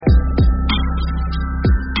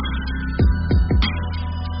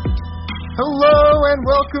and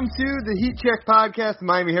welcome to the Heat Check Podcast,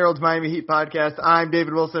 Miami Herald's Miami Heat Podcast. I'm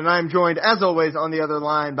David Wilson, and I'm joined, as always, on the other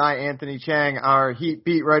line by Anthony Chang, our Heat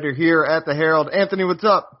beat writer here at the Herald. Anthony, what's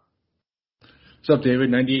up? What's up, David?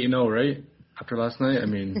 98-0, right? After last night? I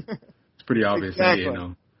mean, it's pretty obvious, exactly.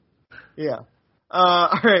 98-0. Yeah.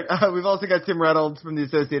 All right, we've also got Tim Reynolds from the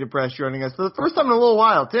Associated Press joining us for the first time in a little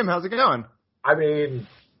while. Tim, how's it going? I mean,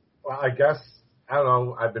 well, I guess, I don't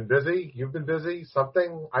know, I've been busy, you've been busy,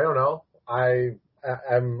 something, I don't know.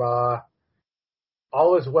 I'm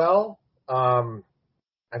all is well. I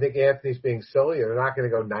think Anthony's being silly. They're not going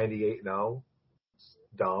to go 98-0. It's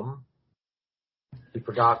dumb. He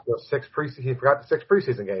forgot the six preseason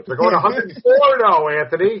games. They're going 104-0,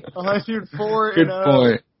 Anthony. 104. Good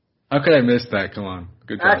point. How could I miss that? Come on.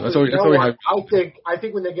 Good job. Actually, that's what we have. I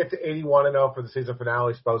think when they get to 81-0 for the season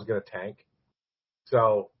finale, Spo's going to tank.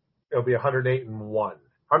 So it'll be 108-1. 107.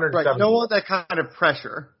 Right. You don't want that kind of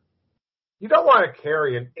pressure. You don't want to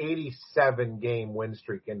carry an 87-game win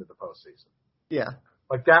streak into the postseason. Yeah.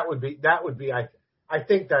 Like that would be. I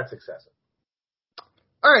think that's excessive.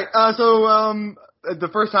 All right. So the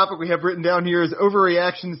first topic we have written down here is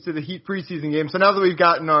overreactions to the Heat preseason game. So now that we've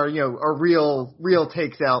gotten our real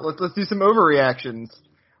takes out, let's do some overreactions.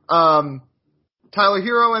 Tyler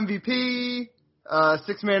Hero MVP,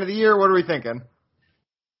 sixth man of the year. What are we thinking?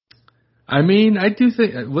 I mean, I do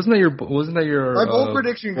think wasn't that your my bold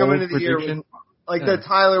prediction going into the year was that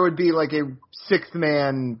Tyler would be like a sixth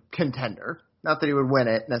man contender. Not that he would win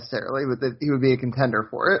it necessarily, but that he would be a contender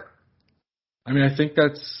for it. I mean, I think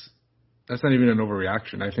that's not even an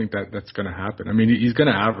overreaction. I think that's going to happen. I mean, he's going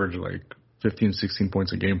to average like 15, 16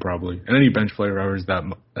 points a game probably, and any bench player who averages that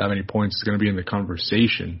many points is going to be in the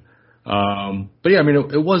conversation. But yeah, I mean,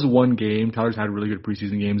 it was one game. Tyler's had really good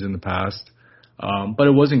preseason games in the past. But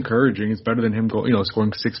it was encouraging. It's better than him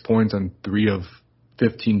scoring 6 points on 3 of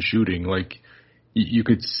 15 shooting. Like you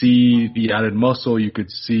could see the added muscle. You could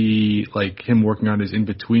see like him working on his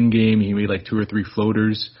in-between game. He made like 2 or 3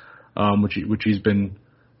 floaters, which has been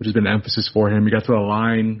an emphasis for him. He got to the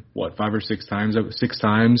line 5 or 6 times,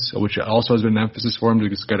 which also has been an emphasis for him to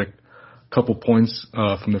just get a couple points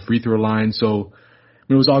from the free throw line. So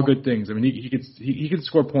it was all good things. I mean, he could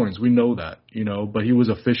score points. We know that, but he was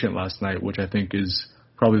efficient last night, which I think is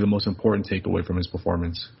probably the most important takeaway from his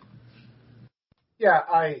performance. Yeah,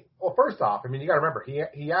 well, first off, I mean, you got to remember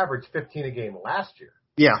he averaged 15 a game last year.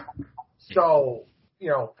 Yeah. So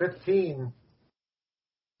 15.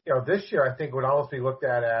 This year I think would almost be looked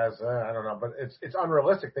at as I don't know, but it's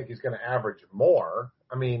unrealistic to think he's going to average more.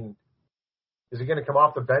 I mean, is he going to come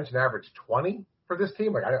off the bench and average 20? For this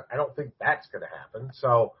team, like I don't think that's going to happen.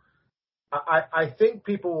 So I think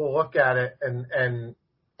people will look at it and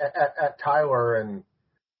at Tyler, and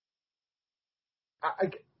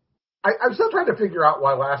I'm still trying to figure out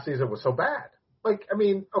why last season was so bad. Like, I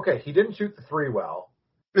mean, okay, he didn't shoot the 3 well.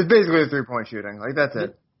 It's basically a 3-point shooting. Like that's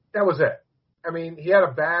it. That was it. I mean, he had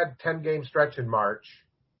a bad 10-game stretch in March.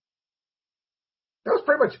 That was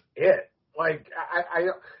pretty much it. Like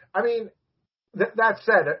I mean. That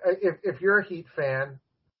said, if you're a Heat fan,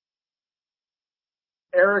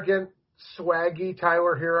 arrogant, swaggy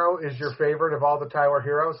Tyler Hero is your favorite of all the Tyler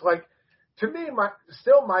Heroes. Like, to me, my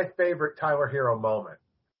favorite Tyler Hero moment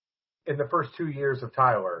in the first 2 years of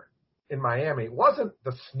Tyler in Miami wasn't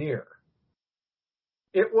the sneer.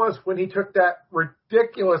 It was when he took that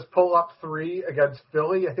ridiculous pull-up 3 against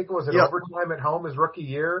Philly. I think it was in overtime at home his rookie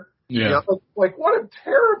year. Yeah. Like, what a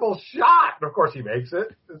terrible shot. And, of course, he makes it.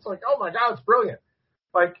 It's like, oh, my God, it's brilliant.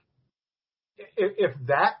 Like, if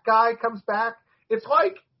that guy comes back, it's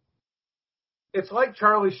like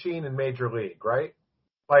Charlie Sheen in Major League, right?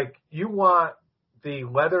 Like, you want the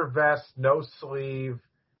leather vest, no sleeve,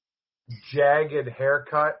 jagged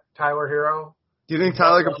haircut Tyler Hero. Do you think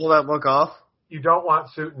Tyler can pull that look off? You don't want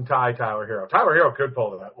suit and tie Tyler Hero. Tyler Hero could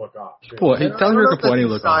pull that look off. Tyler Hero could pull any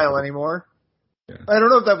look style off anymore. Yeah. I don't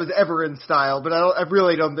know if that was ever in style, but I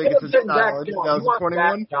really don't think it's in style in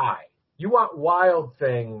 2021. You want Wild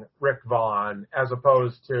Thing Rick Vaughn as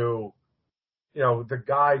opposed to, the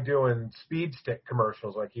guy doing Speed Stick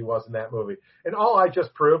commercials like he was in that movie. And all I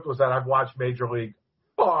just proved was that I've watched Major League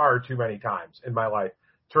far too many times in my life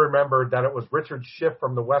to remember that it was Richard Schiff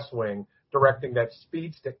from The West Wing directing that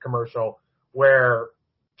Speed Stick commercial where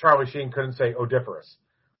Charlie Sheen couldn't say odiferous.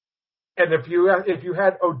 And if you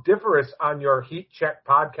had odiferous on your Heat Check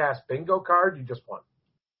podcast bingo card, you just won.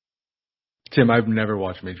 Tim, I've never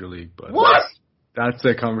watched Major League, but what? That's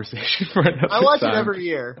a conversation for another time. I watch it every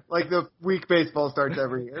year. Like the week baseball starts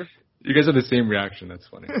every year. You guys have the same reaction. That's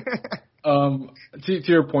funny.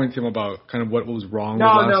 To your point, Tim, about kind of what was wrong with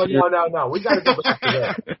last year. No. We got to go back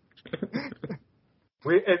to that.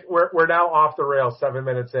 We're now off the rails 7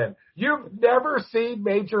 minutes in. You've never seen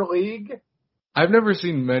Major League? I've never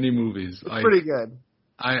seen many movies. It's pretty good.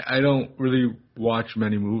 I don't really watch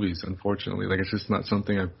many movies, unfortunately. Like, it's just not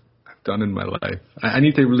something I've done in my life. I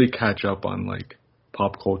need to really catch up on, like,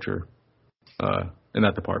 pop culture in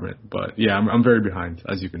that department. But, yeah, I'm very behind,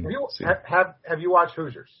 as you can see. Have you watched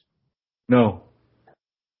Hoosiers? No.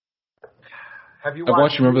 I've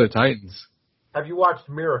watched Remember the Titans. Have you watched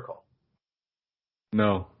Miracle?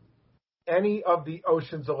 No. Any of the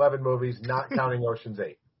Ocean's 11 movies, not counting Ocean's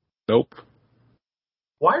 8? Nope.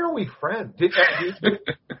 Why are we friends? Do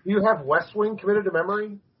you have West Wing committed to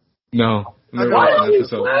memory? No. Why are we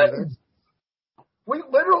friends? We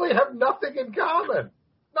literally have nothing in common.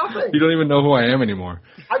 Nothing. You don't even know who I am anymore.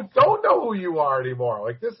 I don't know who you are anymore.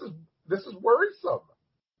 Like, this is worrisome.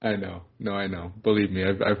 I know. No, I know. Believe me,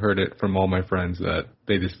 I've heard it from all my friends that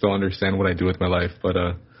they just don't understand what I do with my life. But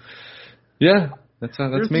yeah, that's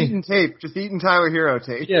me. Just eating tape, just eating Tyler Hero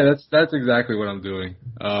tape. Yeah, that's exactly what I'm doing.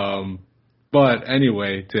 But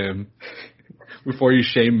anyway, Tim, before you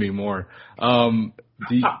shame me more, to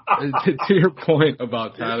your point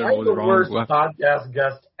about Tyler was wrong. Worst podcast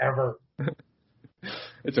guest ever.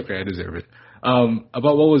 It's okay, I deserve it.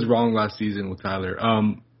 About what was wrong last season with Tyler.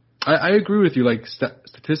 I agree with you. Like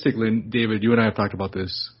statistically, and David, you and I have talked about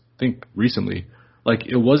this, I think recently. Like,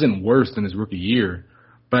 it wasn't worse than his rookie year,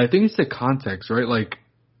 but I think it's the context, right? Like,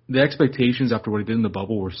 the expectations after what he did in the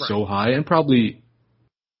bubble were so high, and probably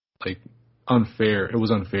like unfair. It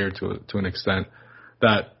was unfair to an extent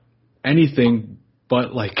that anything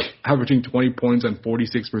but like averaging 20 points and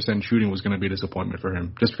 46% shooting was going to be a disappointment for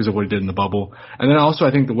him just because of what he did in the bubble. And then also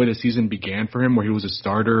I think the way the season began for him, where he was a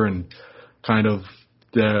starter and kind of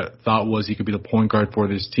the thought was he could be the point guard for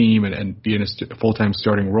this team and be in a full-time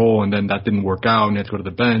starting role, and then that didn't work out and he had to go to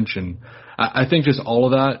the bench. And I think just all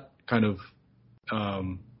of that kind of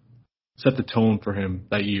set the tone for him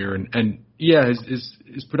that year. And yeah,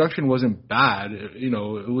 his production wasn't bad. You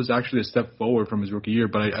know, it was actually a step forward from his rookie year,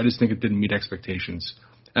 but I just think it didn't meet expectations.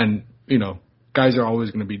 And, you know, guys are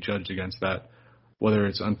always going to be judged against that, whether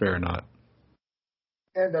it's unfair or not.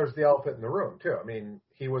 And there's the elephant in the room, too. I mean,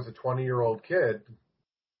 he was a 20-year-old kid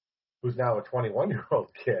who's now a 21-year-old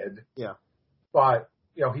kid. Yeah. But,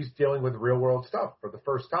 you know, he's dealing with real-world stuff for the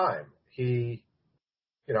first time. He,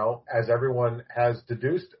 you know, as everyone has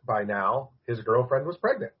deduced by now, his girlfriend was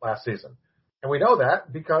pregnant last season. And we know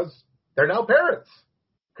that because they're now parents.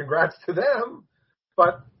 Congrats to them.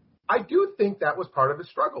 But I do think that was part of his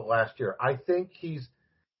struggle last year. I think he's,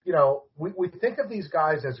 you know, we think of these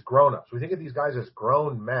guys as grown-ups. We think of these guys as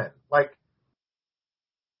grown men. Like,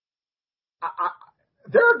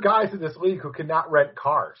 there are guys in this league who cannot rent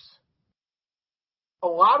cars. A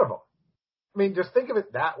lot of them. I mean, just think of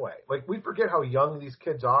it that way. Like, we forget how young these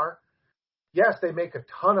kids are. Yes, they make a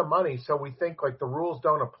ton of money, so we think, like, the rules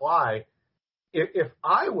don't apply. If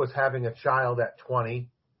I was having a child at 20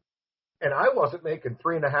 and I wasn't making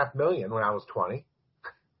 $3.5 million when I was 20,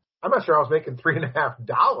 I'm not sure I was making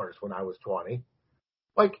 $3.5 when I was 20.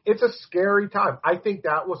 Like, it's a scary time. I think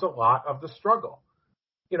that was a lot of the struggle.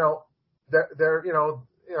 You know, they're you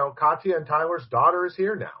know, Katya and Tyler's daughter is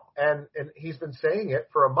here now, and he's been saying it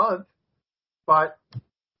for a month, but,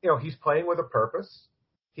 you know, he's playing with a purpose.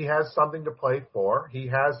 He has something to play for. He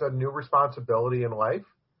has a new responsibility in life.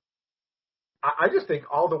 I just think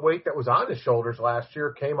all the weight that was on his shoulders last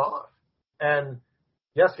year came off. And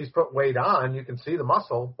yes, he's put weight on. You can see the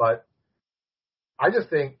muscle, but I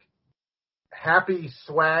just think happy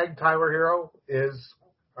swag Tyler Hero is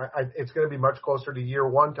it's going to be much closer to year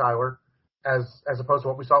one Tyler as opposed to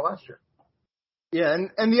what we saw last year. Yeah,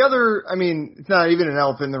 and the other, I mean, it's not even an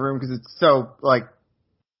elephant in the room because it's so, like,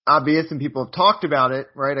 obvious and people have talked about it,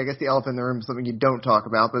 right? I guess the elephant in the room is something you don't talk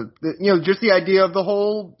about, but, you know, just the idea of the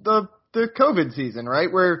whole, the COVID season,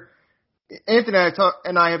 right? Where Anthony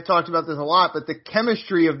and I have talked about this a lot, but the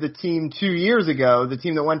chemistry of the team 2 years ago, the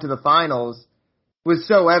team that went to the finals, was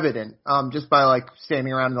so evident, just by, like,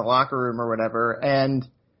 standing around in the locker room or whatever. And,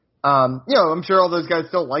 you know, I'm sure all those guys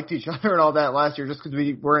still liked each other and all that last year. Just because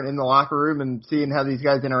we weren't in the locker room and seeing how these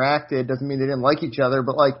guys interacted doesn't mean they didn't like each other.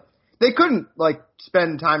 But, like, they couldn't, like,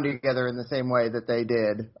 spend time together in the same way that they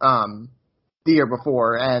did the year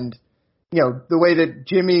before. And, you know, the way that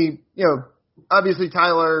Jimmy, you know, obviously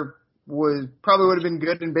Tyler probably would have been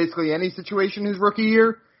good in basically any situation his rookie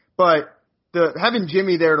year, but having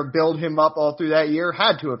Jimmy there to build him up all through that year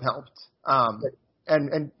had to have helped.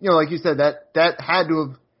 And you know, like you said, that had to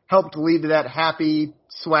have helped lead to that happy,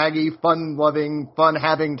 swaggy, fun-loving,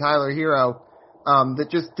 fun-having Tyler Hero that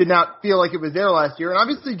just did not feel like it was there last year. And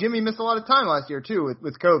obviously Jimmy missed a lot of time last year too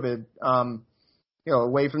with COVID.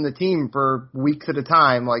 away from the team for weeks at a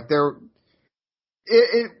time. Like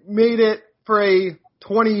it made it for a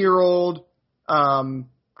 20-year-old,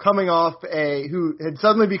 coming off who had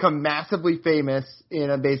suddenly become massively famous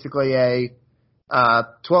in basically a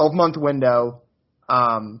 12-month window.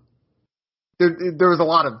 There was a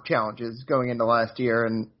lot of challenges going into last year,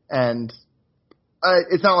 and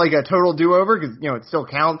it's not like a total do-over because, it still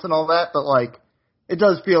counts and all that, but like, it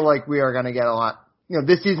does feel like we are going to get a lot.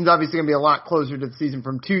 This season's obviously going to be a lot closer to the season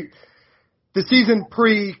the season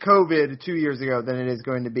pre-COVID 2 years ago than it is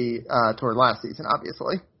going to be toward last season,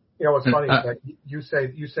 obviously. What's funny is that you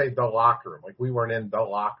say the locker room, like we weren't in the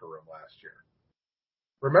locker room last year.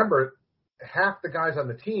 Remember, half the guys on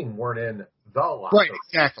the team weren't in the locker room. Right,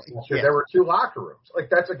 exactly. Yeah. There were 2 locker rooms. Like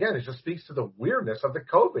that's, again, it just speaks to the weirdness of the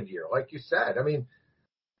COVID year, like you said. I mean,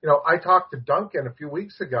 I talked to Duncan a few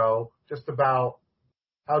weeks ago just about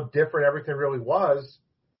how different everything really was.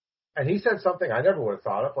 And he said something I never would have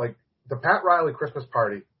thought of, like the Pat Riley Christmas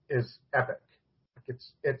party is epic.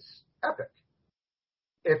 It's epic.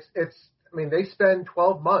 I mean, they spend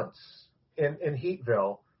 12 months in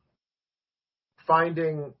Heatville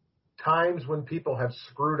finding times when people have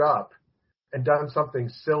screwed up and done something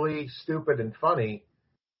silly, stupid, and funny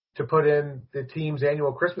to put in the team's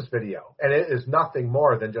annual Christmas video. And it is nothing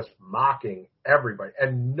more than just mocking everybody.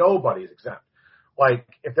 And nobody's exempt. Like,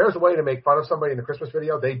 if there's a way to make fun of somebody in the Christmas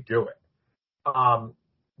video, they do it.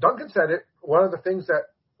 Duncan said it. One of the things that,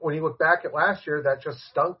 when you look back at last year, that just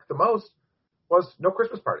stunk the most was no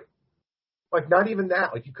Christmas party. Like, not even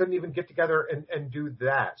that. Like, you couldn't even get together and do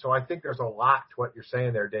that. So I think there's a lot to what you're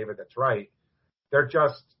saying there, David. That's right. They're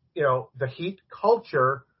just, the Heat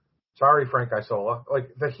culture. Sorry, Frank Isola.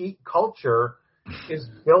 Like, the Heat culture is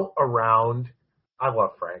built around. I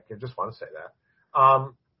love Frank. I just want to say that.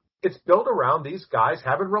 It's built around these guys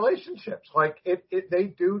having relationships. Like,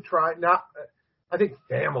 they do try not. I think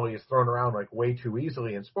family is thrown around like way too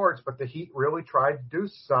easily in sports, but the Heat really tried to do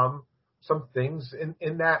some things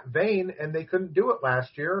in that vein, and they couldn't do it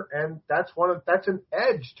last year. And that's an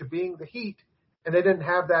edge to being the Heat, and they didn't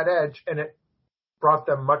have that edge, and it brought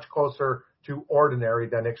them much closer to ordinary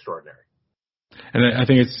than extraordinary. And I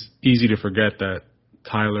think it's easy to forget that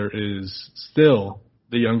Tyler is still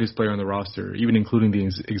the youngest player on the roster, even including the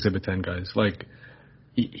Exhibit 10 guys. Like,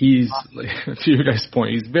 he's, like, to your guys'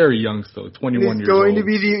 point, he's very young still, 21 years old. He's going to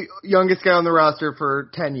be the youngest guy on the roster for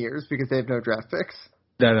 10 years because they have no draft picks.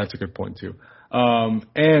 That's a good point, too.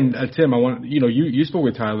 And Tim, I want you spoke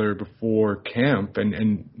with Tyler before camp,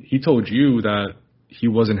 and he told you that he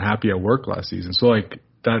wasn't happy at work last season. So, like,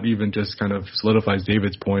 that even just kind of solidifies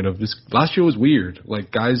David's point of this. Last year was weird.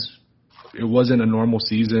 Like, guys, it wasn't a normal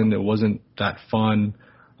season. It wasn't that fun.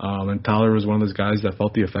 And Tyler was one of those guys that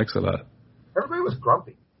felt the effects of that. Everybody was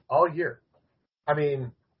grumpy all year. I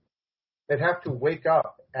mean, they'd have to wake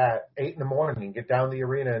up at 8 a.m. and get down to the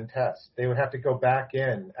arena and test. They would have to go back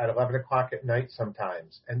in at 11 o'clock at night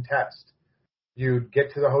sometimes and test. You'd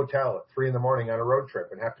get to the hotel at 3 a.m. on a road trip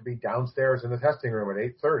and have to be downstairs in the testing room at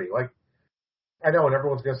 8:30. Like, I know, and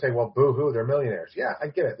everyone's going to say, well, boo-hoo, they're millionaires. Yeah, I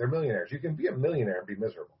get it. They're millionaires. You can be a millionaire and be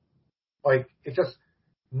miserable. Like, it just,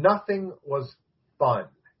 nothing was fun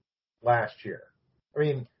last year. I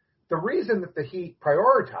mean, the reason that the Heat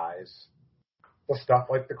prioritize the stuff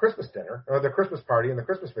like the Christmas dinner or the Christmas party and the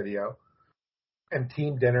Christmas video and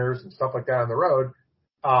team dinners and stuff like that on the road,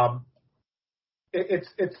 it's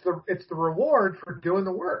the reward for doing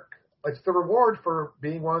the work. It's the reward for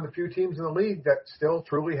being one of the few teams in the league that still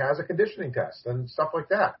truly has a conditioning test and stuff like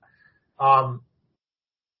that.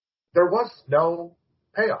 There was no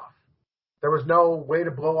payoff. There was no way to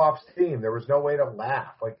blow off steam. There was no way to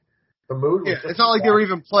laugh. Like, the mood was it's not like they were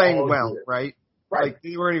even playing well, year. right? Right. Like,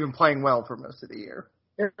 they weren't even playing well for most of the year.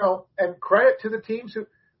 And credit to the teams who,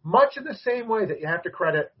 much in the same way that you have to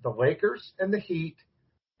credit the Lakers and the Heat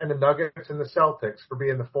and the Nuggets and the Celtics for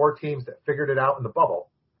being the 4 teams that figured it out in the bubble.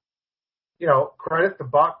 Credit the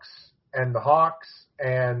Bucks and the Hawks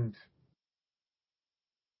and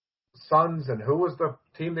Suns, and who was the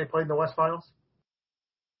team they played in the West Finals?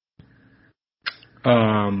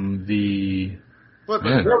 The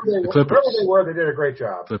Clippers. Wherever they were, they did a great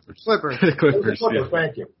job. Clippers. Clippers, Yeah.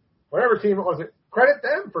 thank you. Whatever team it was, credit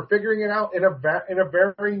them for figuring it out in a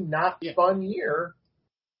very not fun year.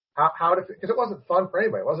 How to, because it wasn't fun for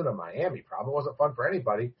anybody. It wasn't a Miami problem. It wasn't fun for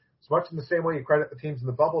anybody. It's much in the same way you credit the teams in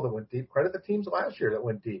the bubble that went deep. Credit the teams last year that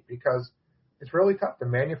went deep, because it's really tough to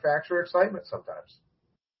manufacture excitement sometimes.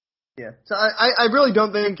 Yeah. So I really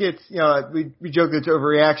don't think it's, we joke it's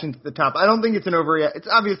overreaction to the top. I don't think it's an overreaction. It's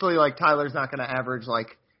obviously like Tyler's not going to average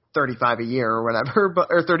like 35 a year or whatever,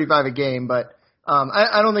 or 35 a game, but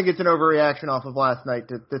I don't think it's an overreaction off of last night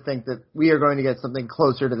to think that we are going to get something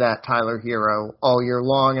closer to that Tyler Hero all year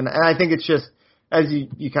long. And I think it's just, as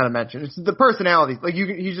you kind of mentioned, it's the personality. Like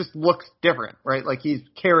he just looks different, right? Like he's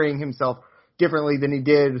carrying himself differently than he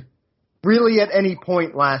did really at any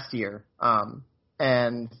point last year.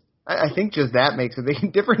 And I think just that makes a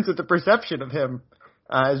big difference with the perception of him,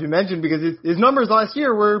 as we mentioned, because his numbers last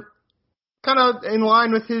year were kind of in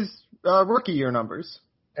line with his rookie year numbers.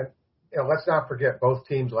 And let's not forget, both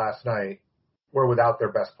teams last night were without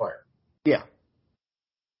their best player. Yeah.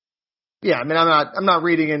 Yeah, I mean, I'm not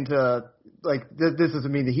reading into, like, this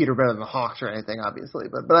doesn't mean the Heat are better than the Hawks or anything, obviously,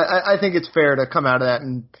 but I think it's fair to come out of that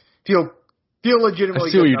and feel legitimately.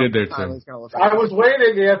 I see what you did there, Tim. I was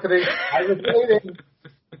waiting, Anthony. I was waiting.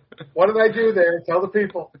 What did I do there? Tell the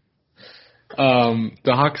people. The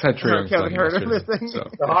Hawks had Trae Young Kevin Huerter missing. So.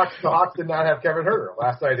 The Hawks did not have Kevin Huerter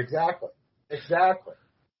last night. Exactly.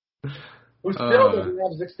 Who still doesn't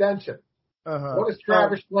have his extension? What is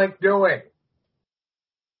Travis Schlenk doing?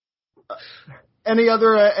 Any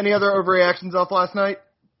other overreactions off last night?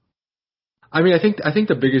 I mean, I think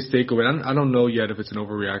the biggest takeaway. I don't know yet if it's an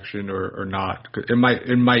overreaction or not. It might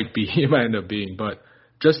end up being, but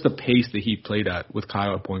just the pace that he played at with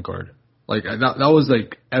Kyle at point guard, like that was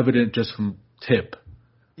like evident just from tip.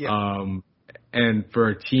 Yeah. And for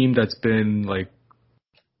a team that's been like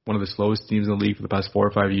one of the slowest teams in the league for the past 4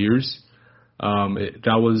 or 5 years,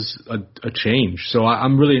 that was a change. So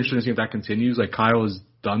I'm really interested to see if that continues. Like Kyle has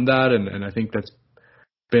done that, and I think that's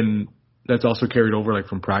also carried over like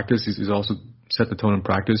from practice. He's also set the tone in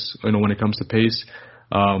practice, when it comes to pace.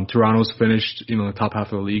 Toronto's finished, in the top half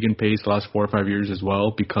of the league in pace the last 4 or 5 years as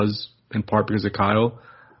well, in part because of Kyle.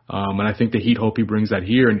 And I think the Heat hope he brings that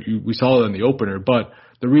here, and we saw it in the opener. But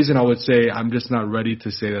the reason I would say I'm just not ready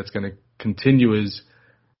to say that's going to continue is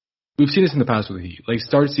we've seen this in the past with the Heat. Like,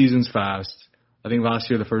 start seasons fast. I think last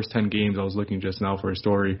year, the first 10 games, I was looking just now for a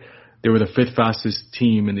story, they were the 5th fastest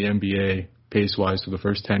team in the NBA pace-wise for the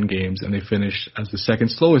first 10 games, and they finished as the 2nd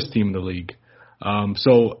slowest team in the league.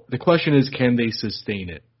 So the question is, can they sustain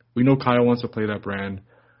it? We know Kyle wants to play that brand.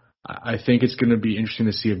 I think it's going to be interesting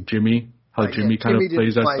to see if Jimmy kind of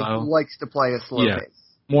plays that style. Likes to play a slow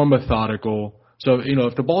pace. More methodical. So,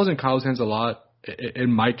 if the ball's in Kyle's hands a lot, it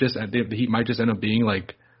might just, the Heat might just end up being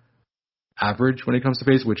like average when it comes to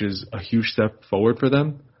pace, which is a huge step forward for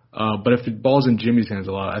them. But if the ball's in Jimmy's hands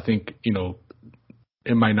a lot, I think,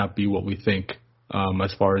 it might not be what we think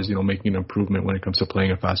as far as, making an improvement when it comes to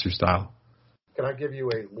playing a faster style. Can I give you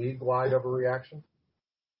a league-wide overreaction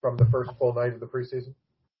from the first full night of the preseason?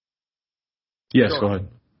 Yes, Go ahead.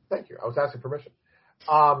 Thank you. I was asking permission.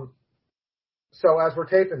 So as we're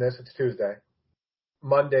taping this, it's Tuesday.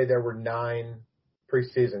 Monday, there were 9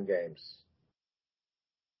 preseason games.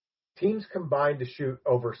 Teams combined to shoot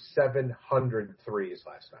over 700 threes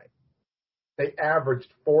last night. They averaged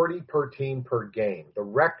 40 per team per game. The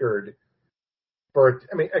record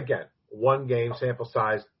again, 1 game sample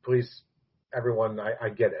size. Please, everyone, I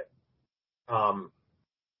get it.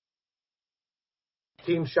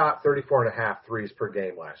 Teams shot 34.5 threes per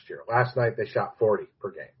game last year. Last night, they shot 40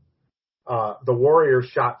 per game. The Warriors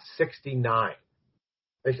shot 69.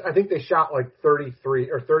 I think they shot like 33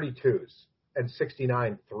 or 32s and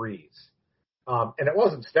 69 threes. And it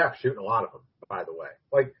wasn't Steph shooting a lot of them, by the way.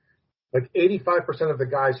 Like 85% of the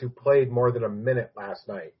guys who played more than a minute last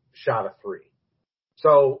night shot a 3.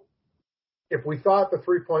 So if we thought the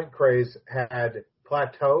 3-point craze had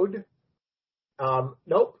plateaued,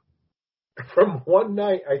 nope. From one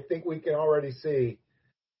night, I think we can already see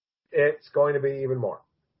it's going to be even more.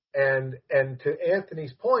 And to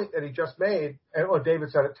Anthony's point that he just made, and David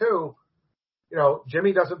said it too,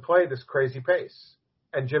 Jimmy doesn't play this crazy pace.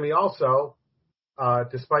 And Jimmy also,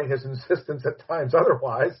 despite his insistence at times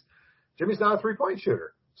otherwise, Jimmy's not a 3-point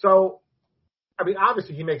shooter. So,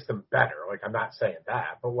 obviously he makes them better. Like, I'm not saying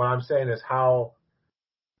that. But what I'm saying is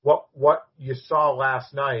what you saw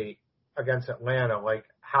last night against Atlanta, like,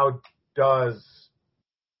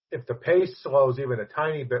 if the pace slows even a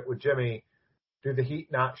tiny bit with Jimmy, do the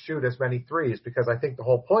Heat not shoot as many threes? Because I think the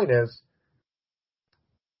whole point is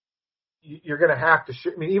you're going to have to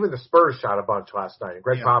shoot. Even the Spurs shot a bunch last night, and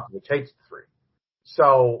Greg Popovich hates the 3.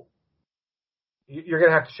 So you're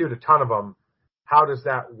going to have to shoot a ton of them. How does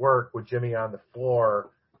that work with Jimmy on the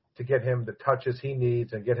floor to get him the touches he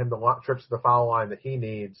needs and get him the trips to the foul line that he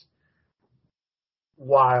needs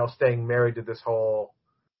while staying married to this whole,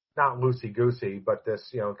 not loosey-goosey, but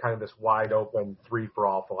this, kind of this wide-open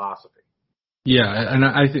 3-for-all philosophy? Yeah, and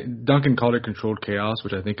I think Duncan called it controlled chaos,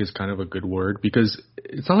 which I think is kind of a good word, because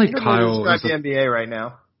it's not like Kyle is the NBA right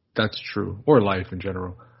now. That's true, or life in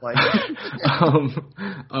general. Life.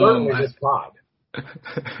 Certainly this pod.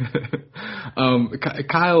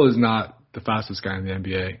 Kyle is not the fastest guy in the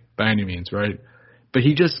NBA by any means, right? But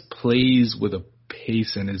he just plays with a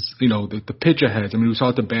pace and is, the pitch ahead. I mean, we saw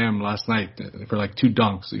it to Bam last night for like 2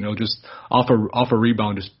 dunks, just off a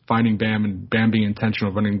rebound, just finding Bam and Bam being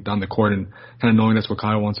intentional, running down the court and kind of knowing that's what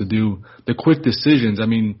Kyle wants to do. The quick decisions, I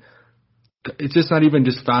mean, it's just not even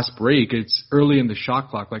just fast break. It's early in the shot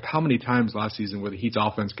clock. Like, how many times last season where the Heat's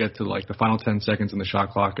offense get to like the final 10 seconds in the shot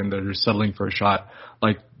clock and they're just settling for a shot?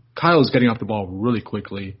 Like, Kyle's getting off the ball really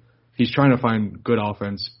quickly. He's trying to find good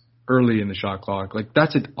offense early in the shot clock. Like,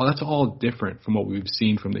 that's all different from what we've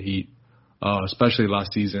seen from the Heat, especially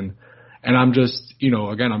last season. And I'm just,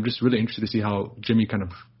 I'm just really interested to see how Jimmy kind of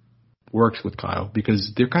works with Kyle,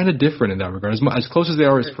 because they're kind of different in that regard. As close as they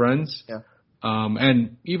are as friends. Yeah.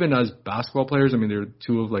 And even as basketball players, I mean, they're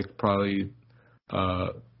two of the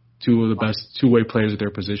best two-way players at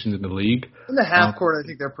their positions in the league. In the half court, I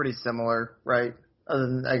think they're pretty similar, right? Other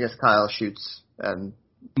than, I guess, Kyle shoots and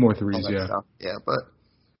more threes, yeah. Stuff. Yeah,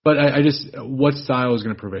 but I just, what style is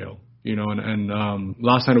going to prevail? And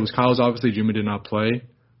last night it was Kyle's. Obviously, Jimmy did not play.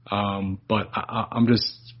 But I'm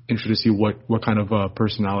just interested to see what kind of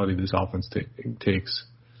personality this offense takes.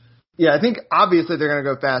 Yeah, I think obviously they're going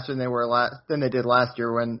to go faster than they did last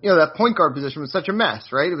year when, that point guard position was such a mess,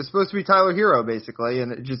 right? It was supposed to be Tyler Hero basically,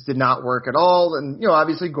 and it just did not work at all. And,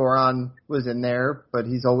 obviously Goran was in there, but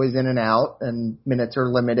he's always in and out and minutes are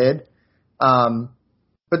limited.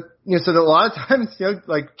 But, so that a lot of times,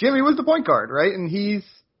 like Jimmy was the point guard, right? And he's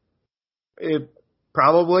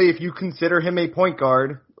probably, if you consider him a point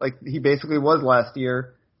guard, like he basically was last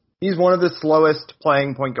year, he's one of the slowest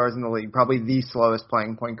playing point guards in the league, probably the slowest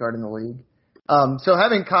playing point guard in the league. So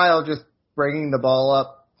having Kyle just bringing the ball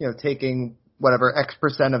up, taking whatever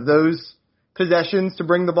X% of those possessions to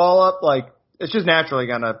bring the ball up, like it's just naturally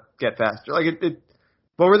going to get faster. Like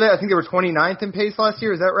what were they? I think they were 29th in pace last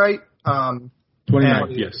year. Is that right?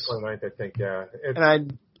 29th, yes. 29th, I think, yeah.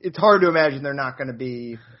 It's hard to imagine they're not going to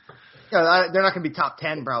be they're not going to be top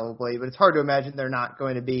 10 probably, but it's hard to imagine they're not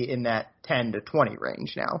going to be in that 10 to 20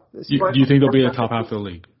 range now. Do you think they'll be in the top half of the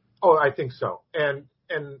league? Oh, I think so. And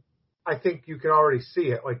I think you can already see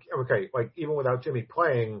it. Like, okay, like even without Jimmy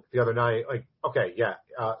playing the other night, like, okay, yeah,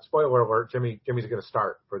 spoiler alert, Jimmy's going to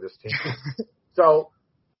start for this team. So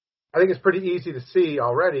I think it's pretty easy to see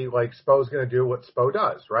already, like Spo's going to do what Spo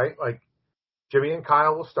does, right? Like Jimmy and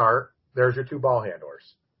Kyle will start. There's your 2 ball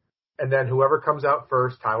handlers. And then whoever comes out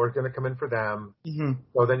first, Tyler's going to come in for them. Mm-hmm.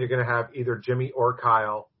 So then you're going to have either Jimmy or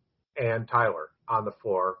Kyle and Tyler on the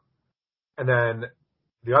floor. And then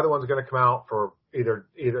the other one's going to come out for either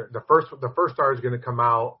the first star is going to come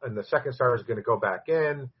out and the second star is going to go back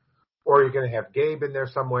in, or you're going to have Gabe in there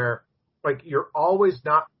somewhere. Like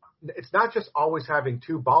it's not just always having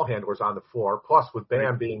 2 ball handlers on the floor, plus with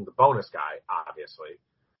Bam being the bonus guy, obviously.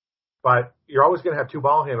 But you're always going to have 2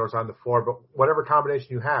 ball handlers on the floor. But whatever combination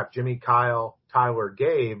you have, Jimmy, Kyle, Tyler,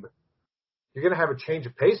 Gabe, you're going to have a change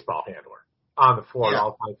of pace ball handler on the floor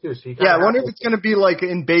all the time too. So I wonder if it's going to be like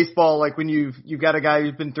in baseball, like when you've got a guy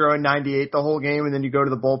who's been throwing 98 the whole game, and then you go to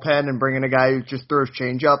the bullpen and bring in a guy who just throws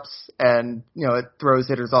changeups and it throws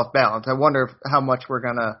hitters off balance. I wonder how much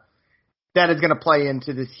that is going to play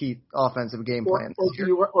into this Heat offensive game plan.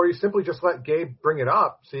 Or you simply just let Gabe bring it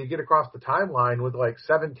up, so you get across the timeline with like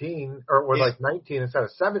 17 or with like 19 instead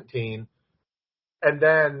of 17, and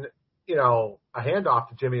then a handoff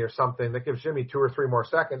to Jimmy or something that gives Jimmy 2 or 3 more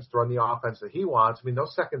seconds to run the offense that he wants. I mean,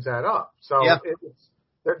 those seconds add up. So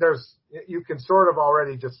you can sort of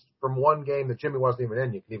already just from one game that Jimmy wasn't even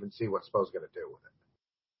in, you can even see what Spo's going to do with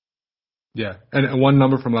it. Yeah, and one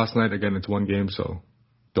number from last night, again, it's one game, so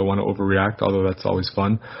don't want to overreact, although that's always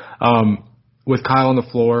fun. With Kyle on the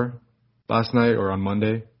floor last night or on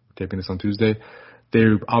Monday, taping this on Tuesday, they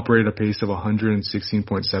operated a pace of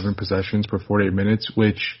 116.7 possessions per 48 minutes,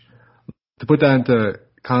 which, to put that into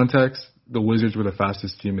context, the Wizards were the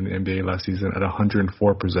fastest team in the NBA last season at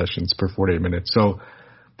 104 possessions per 48 minutes. So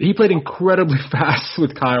he played incredibly fast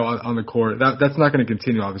with Kyle on the court. That's not going to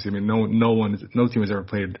continue, obviously. I mean, no team has ever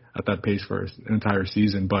played at that pace for an entire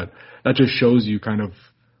season, but that just shows you kind of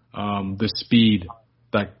the speed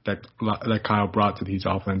that Kyle brought to the Heat's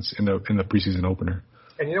offense in the preseason opener.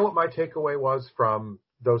 And you know what my takeaway was from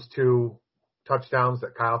those 2 touchdowns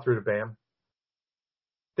that Kyle threw to Bam?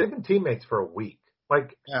 They've been teammates for a week.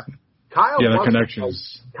 Like Kyle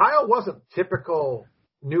wasn't typical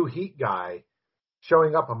new Heat guy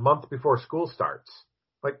showing up a month before school starts.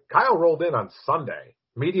 Like Kyle rolled in on Sunday.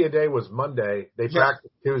 Media day was Monday. They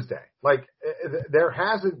practiced Tuesday. Like there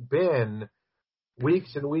hasn't been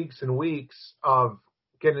weeks and weeks and weeks of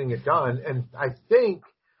getting it done. And I think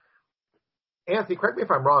Anthony, correct me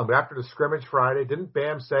if I'm wrong, but after the scrimmage Friday, didn't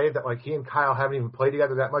Bam say that like he and Kyle haven't even played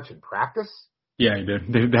together that much in practice? Yeah, he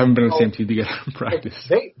did. They haven't been on the same team together in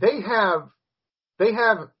practice.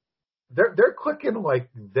 They're clicking like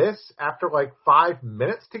this after like 5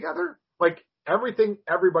 minutes together. Like everything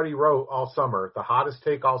everybody wrote all summer, the hottest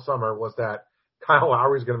take all summer was that Kyle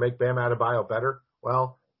Lowry is going to make Bam Adebayo better.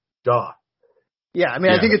 Well, duh. Yeah, I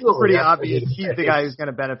mean, I think it's pretty obvious he's the guy who's going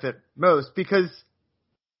to benefit most because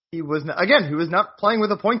he was not playing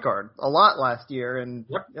with a point guard a lot last year, and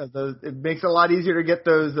it makes it a lot easier to get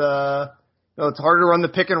those. It's harder to run the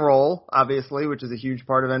pick and roll, obviously, which is a huge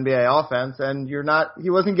part of NBA offense, and he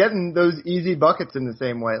wasn't getting those easy buckets in the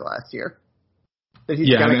same way last year that he's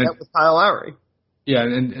going to get with Kyle Lowry. Yeah,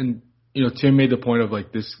 and Tim made the point of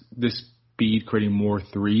like this speed creating more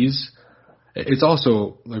threes. It's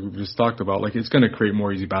also, like we've just talked about, like it's going to create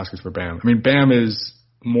more easy baskets for Bam. I mean, Bam is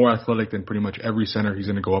more athletic than pretty much every center he's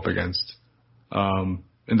going to go up against in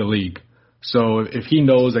the league. So if he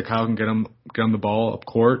knows that Kyle can get him the ball up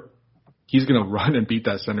court, he's going to run and beat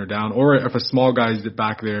that center down. Or if a small guy's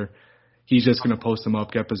back there, he's just going to post him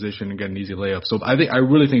up, get position, and get an easy layup. So I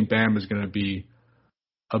really think Bam is going to be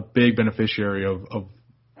a big beneficiary of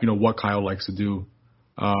what Kyle likes to do.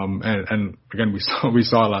 And again, we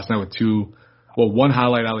saw it last night with one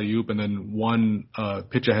highlight alley-oop and then one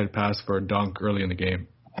pitch-ahead pass for a dunk early in the game.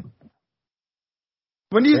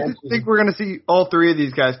 When do you think we're going to see all three of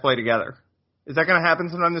these guys play together? Is that going to happen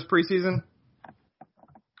sometime this preseason?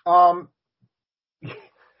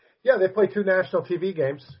 Yeah, they play 2 national TV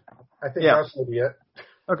games. I think that's going to be it.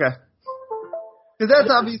 Okay. Because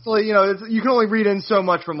that's obviously, you can only read in so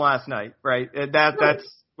much from last night, right? That's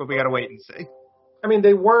what we got to wait and see. I mean,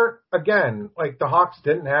 they weren't, again, like the Hawks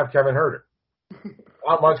didn't have Kevin Huerter.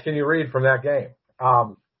 How much can you read from that game?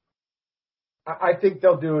 I think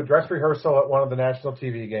they'll do a dress rehearsal at one of the national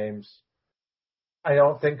TV games. I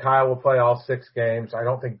don't think Kyle will play all 6 games. I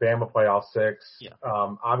don't think Bam will play all 6. Yeah.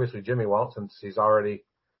 Obviously, Jimmy won't since he's already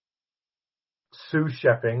sous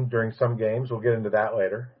chefing during some games. We'll get into that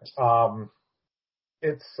later.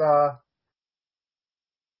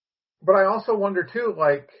 But I also wonder too,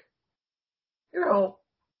 like,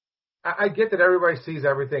 I get that everybody sees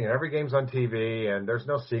everything and every game's on TV and there's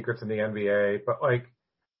no secrets in the NBA, but like,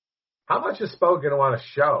 how much is Spo going to want to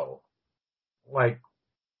show? Like,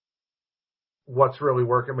 what's really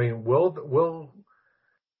working? I mean,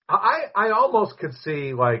 I almost could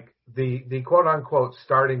see like the quote unquote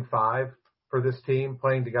starting 5 for this team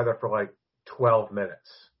playing together for like 12 minutes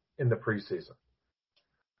in the preseason.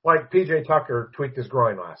 Like PJ Tucker tweaked his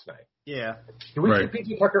groin last night. Yeah. Do we see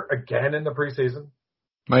PJ Tucker again in the preseason?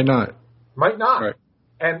 Might not. Right.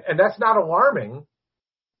 And that's not alarming.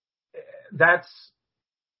 That's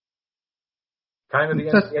kind of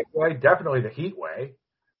the NCAA way, definitely the Heat way.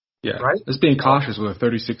 Yeah. Right? Just being cautious with a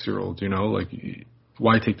 36-year-old, like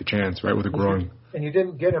why take the chance, right, with a groin? And you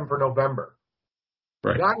didn't get him for November.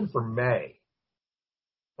 Right. You got him for May.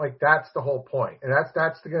 Like, that's the whole point. And that's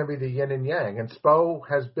going to be the yin and yang. And Spo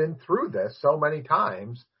has been through this so many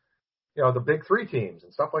times, the big 3 teams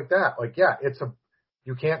and stuff like that. Like, yeah,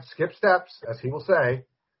 you can't skip steps, as he will say.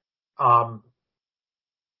 But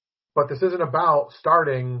this isn't about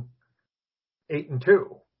starting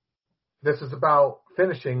 8-2. This is about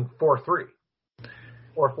finishing 4-3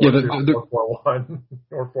 or 4-2 or 4-1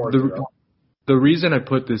 or 4-0. The reason I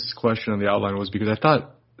put this question on the outline was because I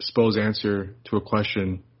thought Spo's answer to a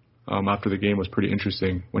question after the game was pretty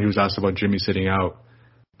interesting when he was asked about Jimmy sitting out.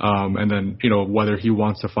 And then, whether he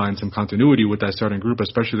wants to find some continuity with that starting group,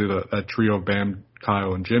 especially that trio of Bam,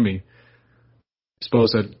 Kyle, and Jimmy. Spo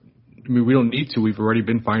said, we don't need to. We've already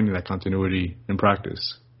been finding that continuity in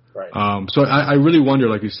practice. Right. So I really wonder,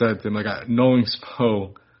 like you said, Tim, like knowing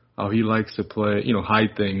Spo, how he likes to play,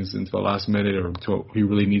 hide things until the last minute or until he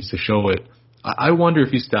really needs to show it. I wonder if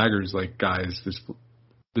he staggers like guys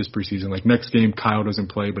this preseason. Like next game, Kyle doesn't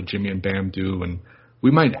play, but Jimmy and Bam do, and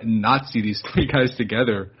we might not see these 3 guys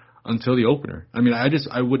together until the opener. I mean,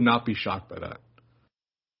 I would not be shocked by that.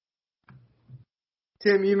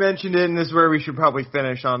 Tim, you mentioned it, and this is where we should probably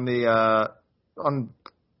finish on the on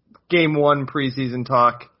Game 1 preseason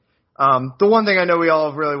talk. The one thing I know we all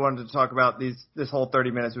have really wanted to talk about this whole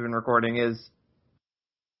 30 minutes we've been recording is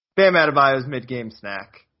Bam Adebayo's mid-game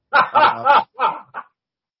snack. At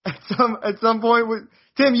some point,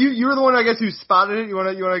 Tim, you were the one I guess who spotted it. You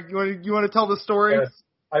want to tell the story? Yes,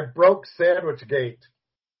 I broke Sandwich Gate.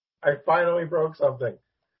 I finally broke something.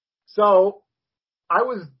 So I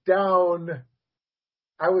was down.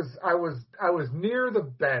 I was near the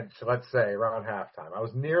bench. Let's say around halftime. I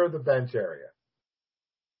was near the bench area,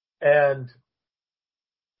 and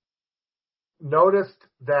noticed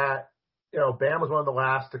that Bam was one of the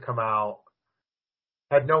last to come out,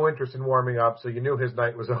 had no interest in warming up, so you knew his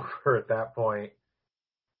night was over at that point.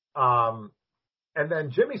 And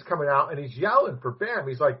then Jimmy's coming out and he's yelling for Bam.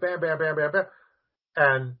 He's like, Bam, Bam, Bam, Bam, Bam.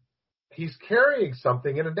 And he's carrying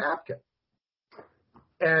something in a napkin.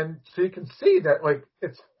 And so you can see that, like,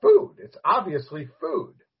 it's food. It's obviously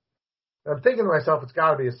food. And I'm thinking to myself, it's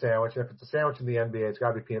got to be a sandwich. And if it's a sandwich in the NBA, it's got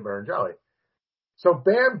to be peanut butter and jelly. So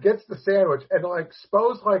Bam gets the sandwich, and, like,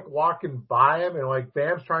 Spo's, like, walking by him, and, like,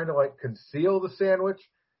 Bam's trying to, like, conceal the sandwich.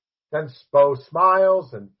 Then Spo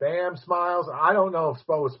smiles, and Bam smiles. I don't know if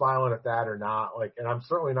Spo was smiling at that or not. Like, and I'm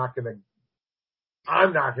certainly not going to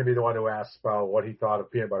be the one who asked Spo what he thought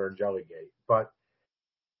of peanut butter and jelly gate. But,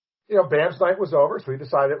 Bam's night was over, so he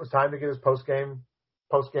decided it was time to get his post-game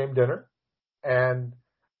dinner. And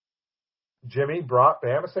Jimmy brought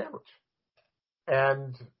Bam a sandwich.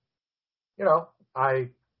 And, I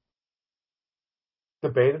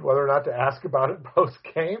debated whether or not to ask about it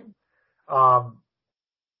post-game.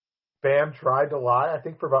 Bam tried to lie, I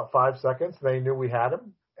think, for about 5 seconds. They knew we had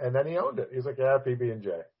him, and then he owned it. He's like, yeah, PB&J.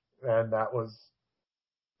 And that was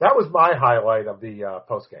my highlight of the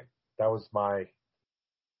post-game. That was my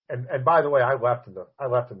 – and by the way, I left in the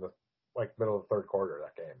like middle of the third quarter of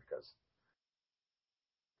that game because,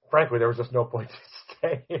 frankly, there was just no point to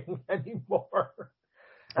staying anymore.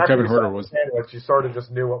 Kevin Huerter was – you sort of just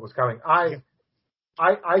knew what was coming. I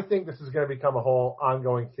think this is going to become a whole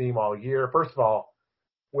ongoing theme all year. First of all,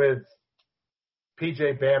 with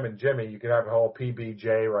PJ, Bam, and Jimmy, you could have a whole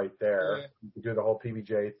PBJ right there. Yeah. You could do the whole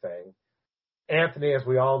PBJ thing. Anthony, as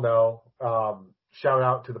we all know, shout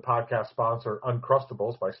out to the podcast sponsor,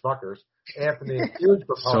 Uncrustables by Smuckers. Anthony is a huge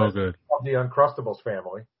proponent of the Uncrustables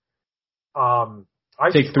family. I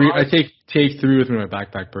take three with me in my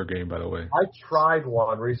backpack per game, by the way. I tried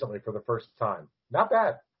one recently for the first time. Not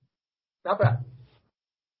bad. You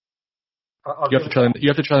have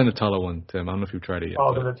to try the Nutella one, Tim. I don't know if you've tried it yet.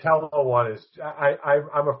 Oh, the Nutella one is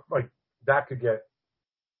that could get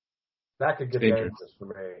dangerous for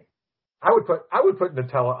me. I would put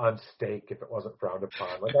Nutella on steak if it wasn't frowned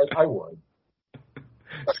upon. Like I would.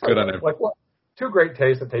 It's good on it. Like what? Two great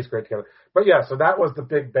tastes that taste great together. But yeah, so that was the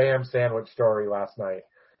big Bam sandwich story last night.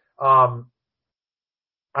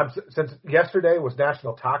 Since yesterday was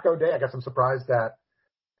National Taco Day, I guess I'm surprised that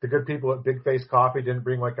the good people at Big Face Coffee didn't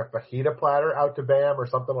bring like a fajita platter out to Bam or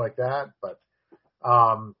something like that. But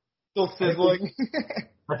still sizzling.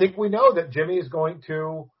 I think we know that Jimmy is going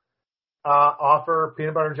to offer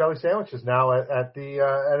peanut butter and jelly sandwiches now at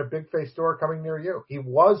a Big Face store coming near you. He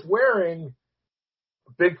was wearing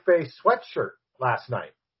a Big Face sweatshirt last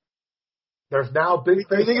night. There's now Big Face.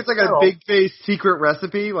 Do you think it's like a Big Face secret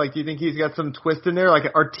recipe? Like, do you think he's got some twist in there,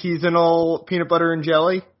 like artisanal peanut butter and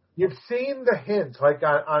jelly? You've seen the hints, like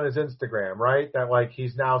on his Instagram, right? That like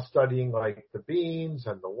he's now studying like the beans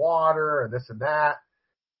and the water and this and that.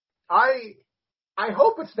 I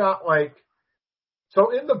hope it's not like so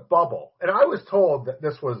in the bubble. And I was told that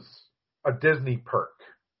this was a Disney perk.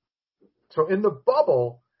 So in the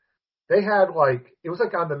bubble, they had like it was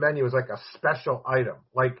like on the menu, it was like a special item,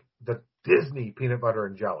 like the Disney peanut butter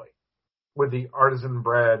and jelly with the artisan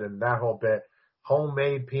bread and that whole bit,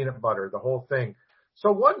 homemade peanut butter, the whole thing.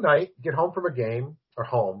 So one night, get back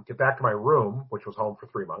to my room, which was home for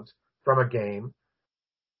 3 months, from a game.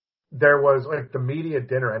 There was like the media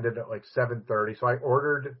dinner ended at like 7:30, so I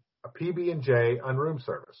ordered a PB&J on room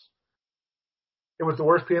service. It was the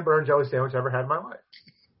worst peanut butter and jelly sandwich I ever had in my life.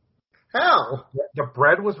 How? The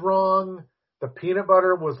bread was wrong. The peanut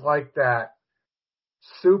butter was like that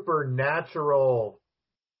supernatural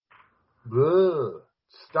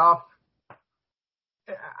stuff.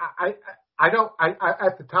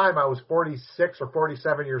 At the time I was 46 or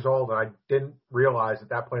 47 years old, and I didn't realize at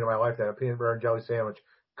that point in my life that a peanut butter and jelly sandwich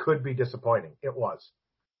could be disappointing. It was.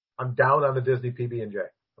 I'm down on the Disney PB&J.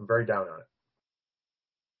 I'm very down on it.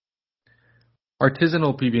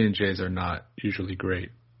 Artisanal PB&Js are not usually great.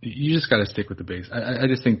 You just got to stick with the base. I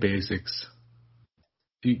just think basics.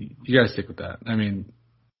 You got to stick with that. I mean,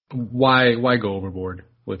 why go overboard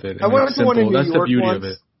with it? I went to one in New York. That's the beauty once. of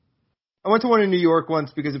it. I went to one in New York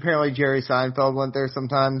once because apparently Jerry Seinfeld went there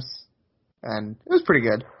sometimes, and it was pretty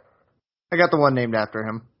good. I got the one named after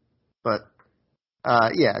him, but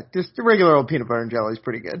yeah, just the regular old peanut butter and jelly is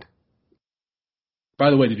pretty good.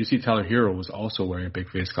 By the way, did you see Tyler Hero was also wearing a Big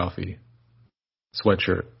Face Coffee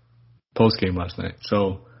sweatshirt post game last night?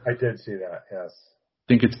 So I did see that. Yes, I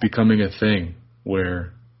think it's becoming a thing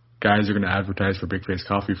where guys are going to advertise for Big Face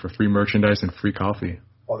Coffee for free merchandise and free coffee.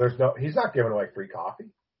 Well, he's not giving away free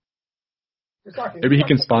coffee. Maybe he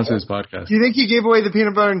can sponsor his podcast. Do you think he gave away the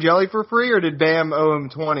peanut butter and jelly for free, or did Bam owe him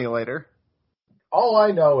 $20 later? all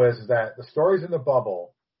I know is that the stories in the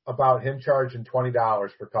bubble about him charging $20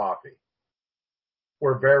 for coffee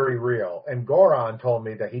were very real. And Goran told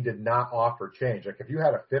me that he did not offer change. Like if you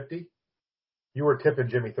had a 50, you were tipping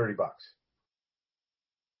Jimmy $30.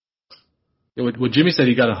 Yeah, what Jimmy said,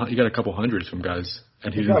 he got a couple hundreds from guys,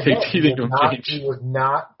 and he didn't change. He was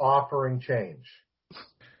not offering change.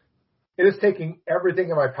 It is taking everything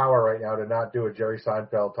in my power right now to not do a Jerry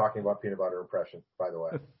Seinfeld talking about peanut butter impression, by the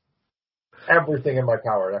way. Everything in my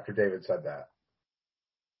power after David said that.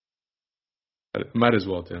 Might as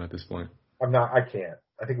well, Tim, at this point. I can't.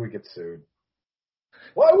 I think we get sued.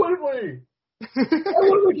 Why wouldn't we? Why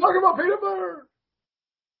wouldn't we talk about peanut butter?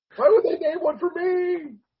 Why would they name one for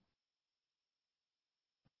me?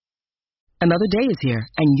 Another day is here,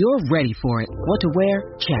 and you're ready for it. What to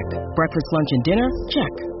wear? Check. Breakfast, lunch, and dinner?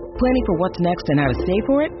 Check. Planning for what's next and how to save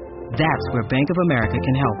for it? That's where Bank of America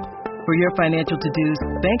can help. For your financial to-dos,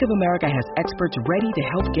 Bank of America has experts ready to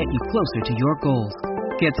help get you closer to your goals.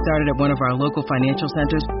 Get started at one of our local financial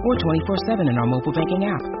centers or 24/7 in our mobile banking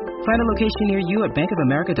app. Find a location near you at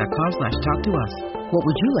bankofamerica.com/talktous. What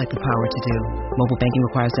would you like the power to do? Mobile banking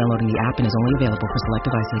requires downloading the app and is only available for select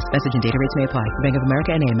devices. Message and data rates may apply. Bank of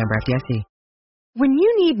America N.A., member FDIC. When you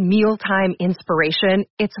need mealtime inspiration,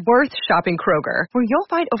 it's worth shopping Kroger, where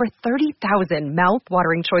you'll find over 30,000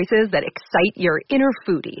 mouth-watering choices that excite your inner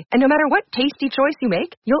foodie. And no matter what tasty choice you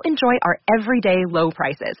make, you'll enjoy our everyday low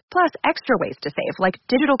prices, plus extra ways to save, like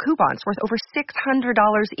digital coupons worth over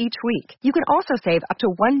 $600 each week. You can also save up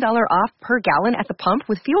to $1 off per gallon at the pump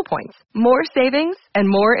with fuel points. More savings and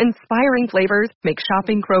more inspiring flavors make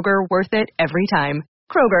shopping Kroger worth it every time.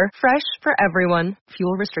 Kroger, fresh for everyone.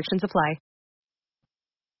 Fuel restrictions apply.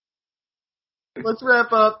 Let's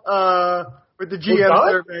wrap up with the GM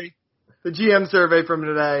survey. The GM survey from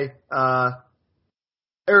today.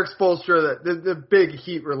 Eric Spoelstra, the big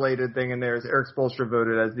Heat-related thing in there is Eric Spoelstra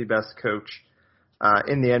voted as the best coach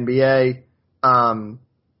in the NBA.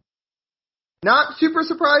 Not super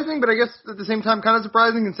surprising, but I guess at the same time kind of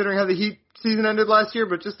surprising considering how the Heat season ended last year.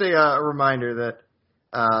 But just a reminder that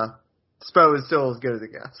Spo is still as good as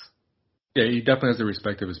it gets. Yeah, he definitely has the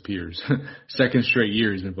respect of his peers. Second straight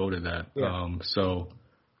year he's been voted that. Yeah. So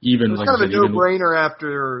even it was like kind of a no-brainer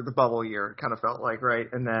after the bubble year. It kind of felt like, right?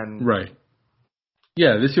 And then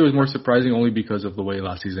yeah, this year was more surprising only because of the way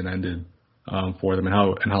last season ended for them and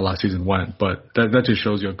how last season went. But that just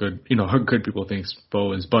shows you how good people think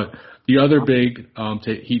Spo is. But the other big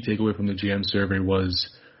Heat takeaway from the GM survey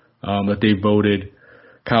was that they voted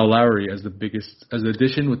Kyle Lowry as the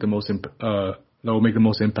addition with the most that will make the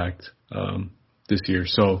most impact this year.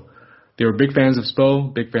 So they were big fans of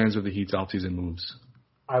Spo, big fans of the Heat's offseason moves.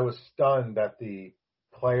 I was stunned that the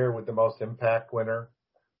player with the most impact winner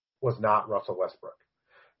was not Russell Westbrook.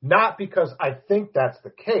 Not because I think that's the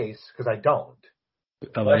case, because I don't.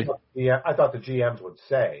 I thought the GMs would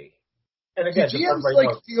say. And again, do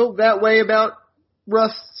GMs feel that way about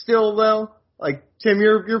Russ still though? Like Tim,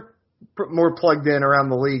 you're more plugged in around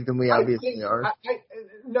the league than we obviously are.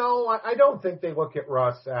 No, I don't think they look at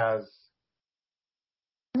Russ as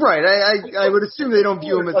right. I would assume they don't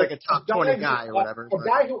view him as like a top 20 guy or whatever. A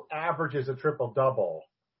guy who averages a triple-double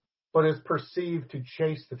but is perceived to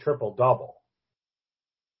chase the triple-double.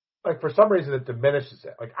 Like, for some reason, it diminishes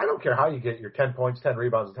it. Like, I don't care how you get your 10 points, 10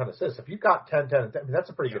 rebounds, and 10 assists. If you got 10, 10, and 10, I mean,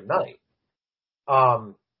 that's a pretty good night.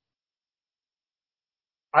 I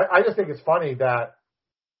just think it's funny that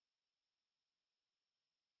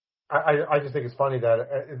I just think it's funny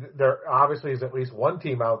that there obviously is at least one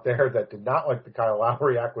team out there that did not like the Kyle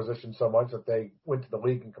Lowry acquisition so much that they went to the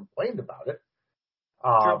league and complained about it.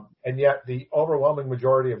 And yet the overwhelming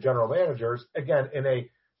majority of general managers, again,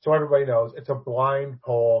 so everybody knows, it's a blind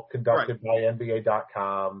poll conducted by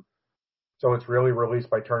NBA.com. So it's really released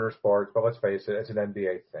by Turner Sports, but let's face it, it's an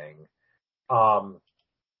NBA thing. I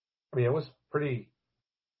mean, it was pretty,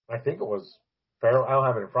 I think it was fair. I don't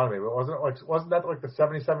have it in front of me, but wasn't that like the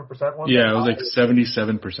 77% one? Yeah, it was like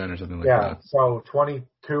 77% or something like that. Yeah, so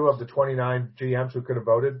 22 of the 29 GMs who could have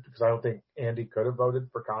voted, because I don't think Andy could have voted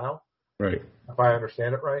for Kyle. Right. If I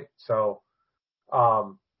understand it right. So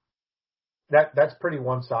that's pretty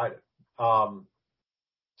one-sided.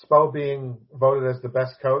 Spo being voted as the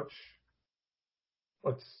best coach,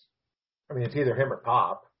 it's either him or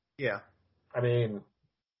Pop. Yeah. I mean,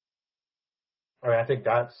 I think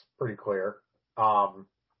that's pretty clear. I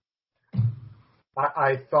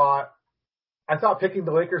thought picking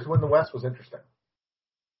the Lakers to win the West was interesting.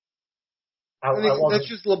 I think that's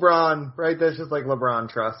just LeBron, right? That's just like LeBron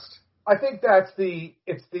trust. I think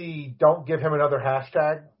it's the don't give him another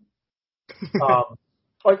hashtag.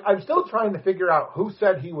 I'm still trying to figure out who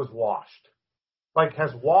said he was washed. Like,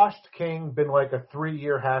 has washed king been like a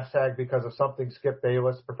 3-year hashtag because of something Skip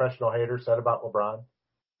Bayless, professional hater, said about LeBron?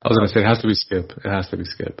 I was going to say, it has to be Skip. It has to be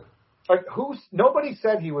Skip. Like, nobody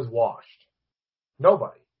said he was washed.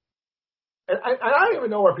 Nobody. And I don't even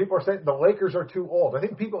know where people are saying the Lakers are too old. I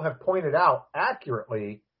think people have pointed out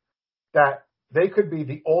accurately that they could be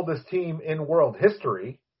the oldest team in world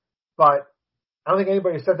history, but I don't think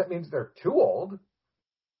anybody said that means they're too old.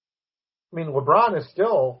 I mean, LeBron is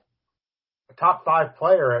still a top 5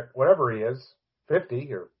 player at whatever he is,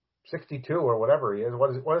 50 or 62 or whatever he is.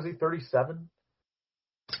 What is he, 37?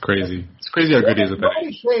 It's crazy. It's crazy how good he is at that.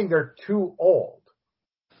 Nobody's saying they're too old.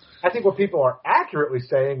 I think what people are accurately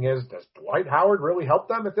saying is, does Dwight Howard really help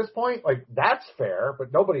them at this point? Like, that's fair,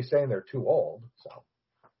 but nobody's saying they're too old. So,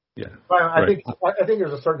 yeah, I think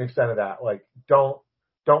there's a certain extent of that. Like, don't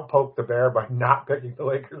poke the bear by not picking the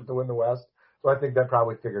Lakers to win the West. So I think that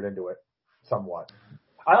probably figured into it somewhat.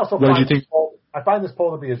 I also find this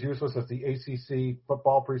poll to be as useless as the ACC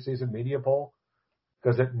football preseason media poll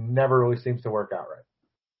because it never really seems to work out right.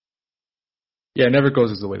 Yeah, it never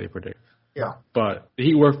goes as the way they predict. Yeah. But the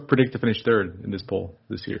Heat were predicted to finish third in this poll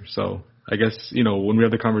this year. So I guess, when we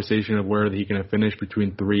have the conversation of where the Heat going to finish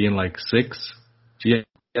between 3 and 6,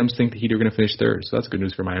 GMs think the Heat are going to finish third. So that's good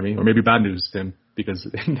news for Miami. Or maybe bad news, Tim, because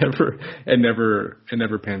it never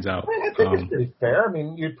pans out. I think it's pretty fair. I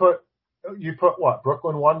mean, you put what?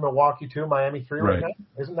 Brooklyn 1, Milwaukee 2, Miami 3 right now?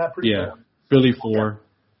 Isn't that pretty fair? Philly 4.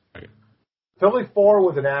 Okay. Philly 4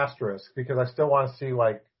 with an asterisk because I still want to see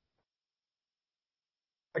like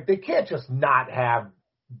they can't just not have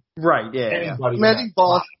anybody. I think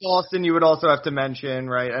Boston you would also have to mention,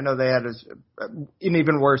 right? I know they had an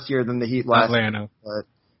even worse year than the Heat last Atlanta. year,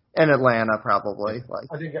 and Atlanta probably.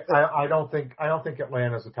 I don't think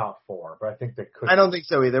Atlanta's a top 4, but I think they could. I don't think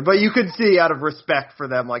so either. But you could see out of respect for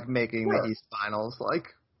them, making the East Finals,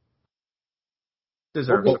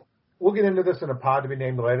 deserve it. We'll get into this in a pod to be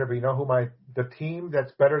named later. But you know who the team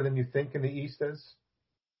that's better than you think in the East is?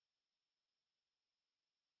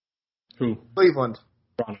 Who? Cleveland.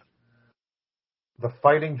 The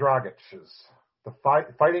Fighting Dragiches. The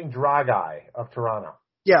Fighting Dragi of Toronto.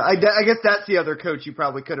 Yeah, I guess that's the other coach you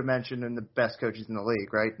probably could have mentioned in the best coaches in the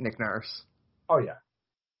league, right? Nick Nurse. Oh, yeah.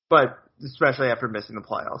 But especially after missing the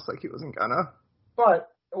playoffs, he wasn't gonna. But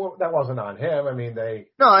that wasn't on him. I mean,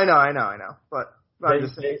 No, I know. But I'm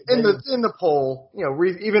just saying, in the poll,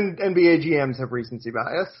 even NBA GMs have recency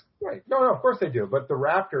bias. Right. No, of course they do. But the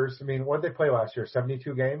Raptors, I mean, what did they play last year?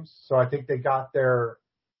 72 games? So I think they got their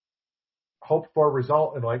hoped-for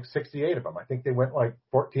result in 68 of them. I think they went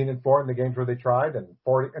 14-4 in the games where they tried and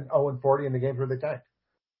 0-40 in the games where they tanked.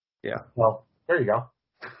 Yeah. Well, there you go.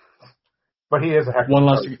 But he is a heck of one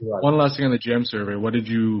last thing on the GM survey. What did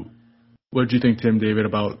you think, Tim, David,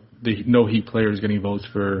 about the no Heat players getting votes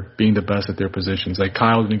for being the best at their positions?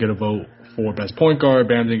 Kyle didn't get a vote for best point guard,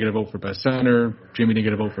 Bam didn't get a vote for best center, Jimmy didn't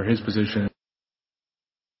get a vote for his position.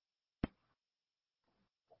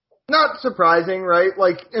 Not surprising, right?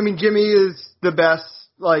 Jimmy is the best,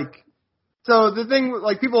 so the thing,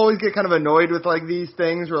 people always get kind of annoyed with, these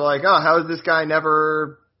things where, how is this guy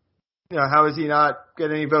never, how is he not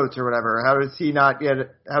get any votes or whatever? How has he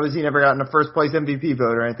never gotten a first place MVP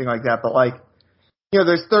vote or anything like that? But,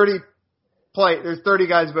 there's 30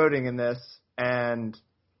 guys voting in this, and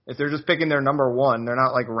if they're just picking their number one, they're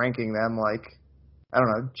not, ranking them, I don't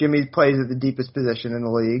know, Jimmy plays at the deepest position in the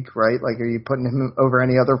league, right? Are you putting him over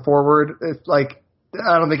any other forward? It's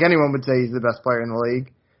I don't think anyone would say he's the best player in the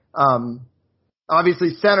league.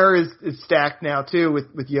 Obviously center is stacked now too with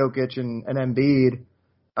Jokic and Embiid,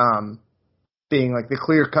 being the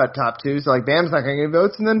clear cut top 2. So Bam's not going to get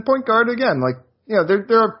votes. And then point guard again,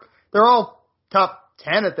 they're all top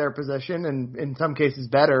 10 at their position and in some cases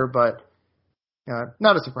better, but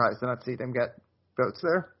not a surprise to not see them get votes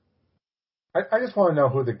there. I just want to know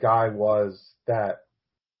who the guy was that.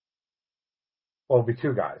 Well, it'll be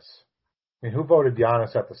 2 guys. I mean, who voted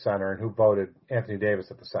Giannis at the center and who voted Anthony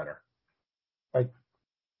Davis at the center?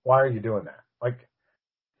 Why are you doing that?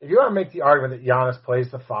 If you want to make the argument that Giannis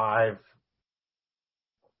plays the 5,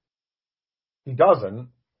 he doesn't.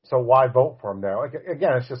 So why vote for him there?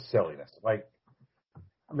 Again, it's just silliness. I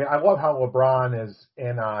love how LeBron is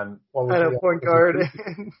in on point guard.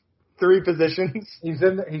 3 positions. He's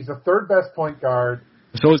the 3rd best point guard.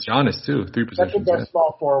 So is Giannis too. 3 positions. Second best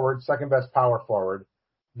small forward, 2nd best power forward.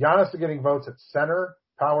 Giannis is getting votes at center,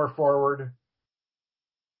 power forward,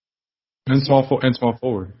 and small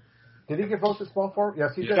forward. Did he get votes at small forward?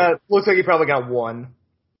 Yes, he did. Looks like he probably got 1.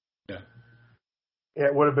 Yeah.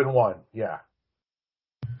 It would have been 1. Yeah.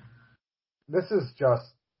 This is just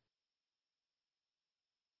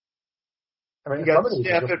I mean, You got some of these are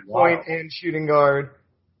Steph just at wild. point and shooting guard.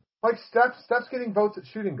 Like Steph's getting votes at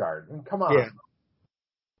shooting guard. I mean, come on. Yeah.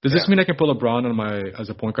 Does this mean I can put LeBron as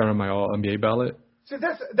a point guard on my All NBA ballot? See,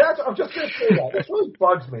 that's. I'm just going to say that. This really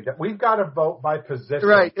bugs me that we've got to vote by position.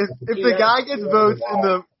 Right. If the guy gets votes in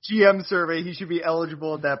the the GM survey, he should be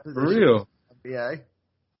eligible at that position. For real? Yeah.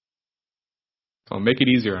 Oh, make it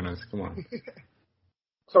easier on us. Come on.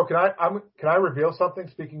 So can I reveal something?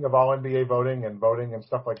 Speaking of all NBA voting and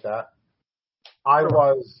stuff like that, I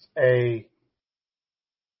was the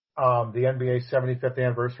NBA 75th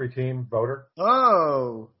anniversary team voter.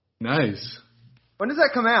 Oh. Nice. When does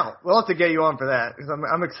that come out? We'll have to get you on for that because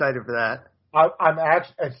I'm excited for that.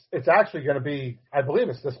 It's actually going to be. I believe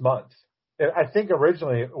it's this month. I think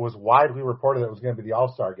originally it was widely reported that it was going to be the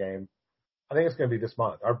All-Star game. I think it's going to be this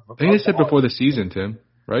month. I think they said before the season, Tim.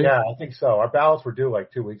 Right? Yeah, I think so. Our ballots were due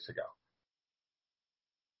like 2 weeks ago.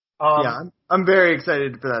 Yeah, I'm very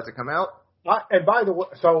excited for that to come out. And by the way,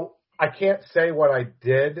 so I can't say what I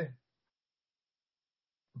did,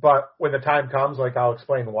 but when the time comes, like I'll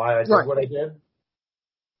explain why I did what I did.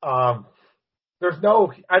 There's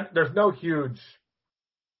no huge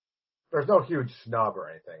snub or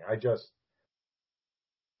anything.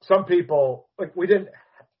 Some people like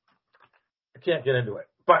I can't get into it,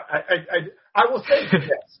 but I will say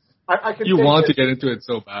this. I can. You want to get into it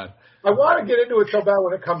so bad. I want to get into it so bad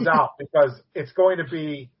when it comes out because it's going to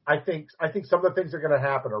be. I think some of the things that are going to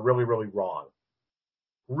happen are really, really wrong.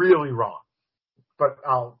 Really wrong. But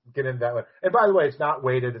I'll get into that later. And by the way, it's not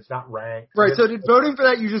weighted. It's not ranked. Right. So did voting for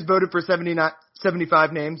that, you just voted for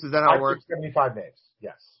 75 names? Is that how it works? 75 names.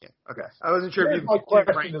 Yes. Yeah. Okay. I wasn't sure Here's if my you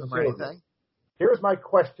question ranked to the them or two of you. anything. Here's my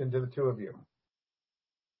question to the two of you.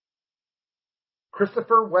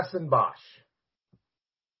 Christopher Wesson Bosch.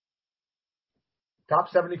 Top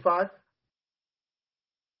 75?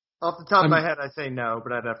 Off the top of my head, I say no,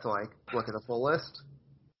 but I'd have to look at the full list.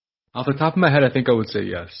 Off the top of my head, I think I would say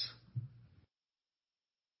yes.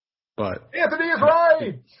 But Anthony is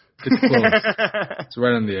right. It's close. It's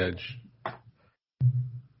right on the edge.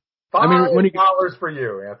 $5 for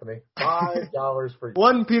you, Anthony. $5 for you.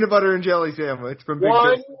 One peanut butter and jelly sandwich from Big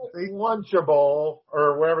One Fish. Lunchable,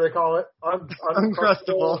 or whatever they call it.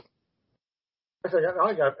 Uncrustable. Actually,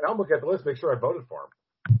 I'll look at the list, make sure I voted for him.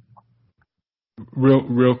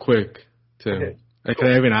 Real quick, Tim. Can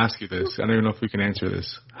I even ask you this? I don't even know if we can answer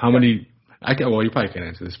this. How many? Well, you probably can't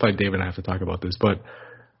answer this. Probably Dave and I have to talk about this. But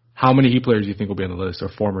how many Heat players do you think will be on the list, or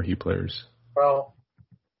former Heat players? Well,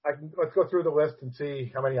 let's go through the list and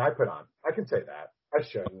see how many I put on. I can say that. I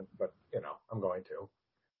shouldn't, but I'm going to.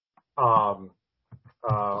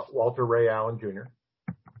 Walter Ray Allen Jr.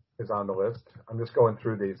 is on the list. I'm just going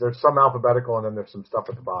through these. There's some alphabetical, and then there's some stuff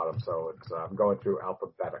at the bottom. So I'm going through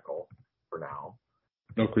alphabetical for now.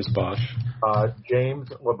 No Chris Bosh. James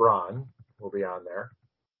LeBron will be on there.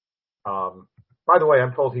 By the way,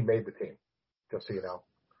 I'm told he made the team, just so you know.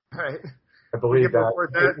 All right. I believe that.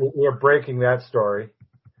 We're breaking that story.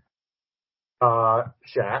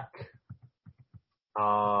 Shaq.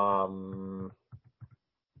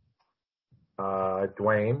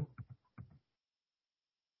 Dwayne.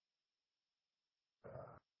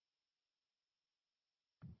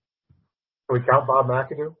 Can we count Bob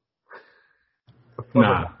McAdoo?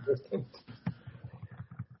 Nah.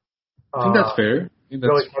 I think that's fair.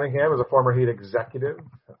 Billy Cunningham is a former Heat executive,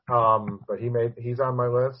 but he's on my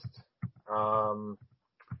list.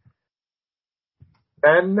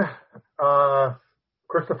 Then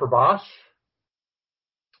Christopher Bosch,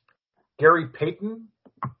 Gary Payton,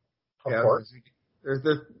 of course. There's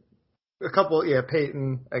a couple. Yeah,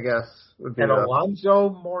 Payton, I guess, would be. And Alonzo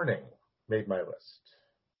Mourning made my list.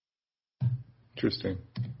 Interesting.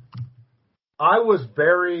 I was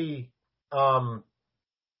very, I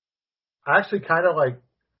actually kind of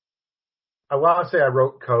I want to say I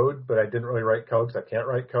wrote code, but I didn't really write code because I can't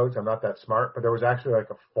write codes. I'm not that smart. But there was actually a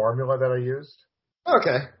formula that I used.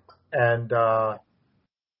 Okay. And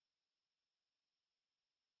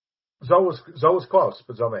Zoe was close,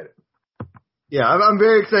 but Zoe made it. Yeah, I'm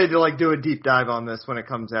very excited to do a deep dive on this when it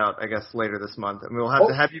comes out, I guess, later this month. And we'll have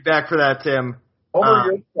to have you back for that, Tim.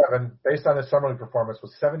 Homer Yurtseven, based on his summer league performance,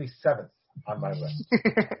 was 77th on my list.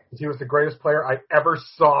 He was the greatest player I ever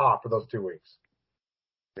saw for those 2 weeks.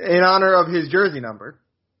 In honor of his jersey number.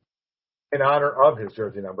 In honor of his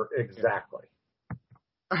jersey number, exactly.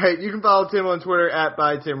 All right, you can follow Tim on Twitter at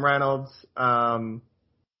 @ByTimReynolds.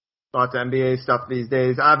 Lots of NBA stuff these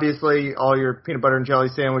days. Obviously, all your peanut butter and jelly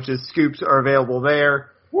sandwiches, scoops are available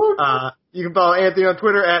there. You can follow Anthony on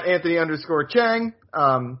Twitter at Anthony_Chang.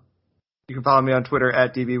 You can follow me on Twitter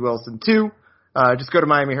at DBWilson2. Just go to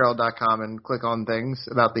MiamiHerald.com and click on things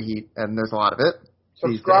about the Heat, and there's a lot of it.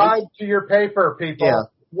 Subscribe to your paper, people. Yeah.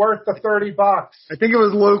 Worth the $30. I think it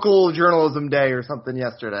was Local Journalism Day or something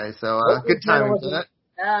yesterday, so good timing for that.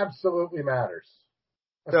 Absolutely matters.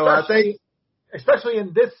 So especially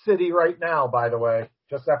in this city right now, by the way.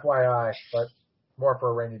 Just FYI, but more for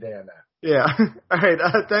a rainy day on that. Yeah. All right.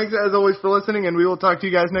 Thanks as always for listening, and we will talk to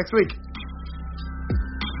you guys next week.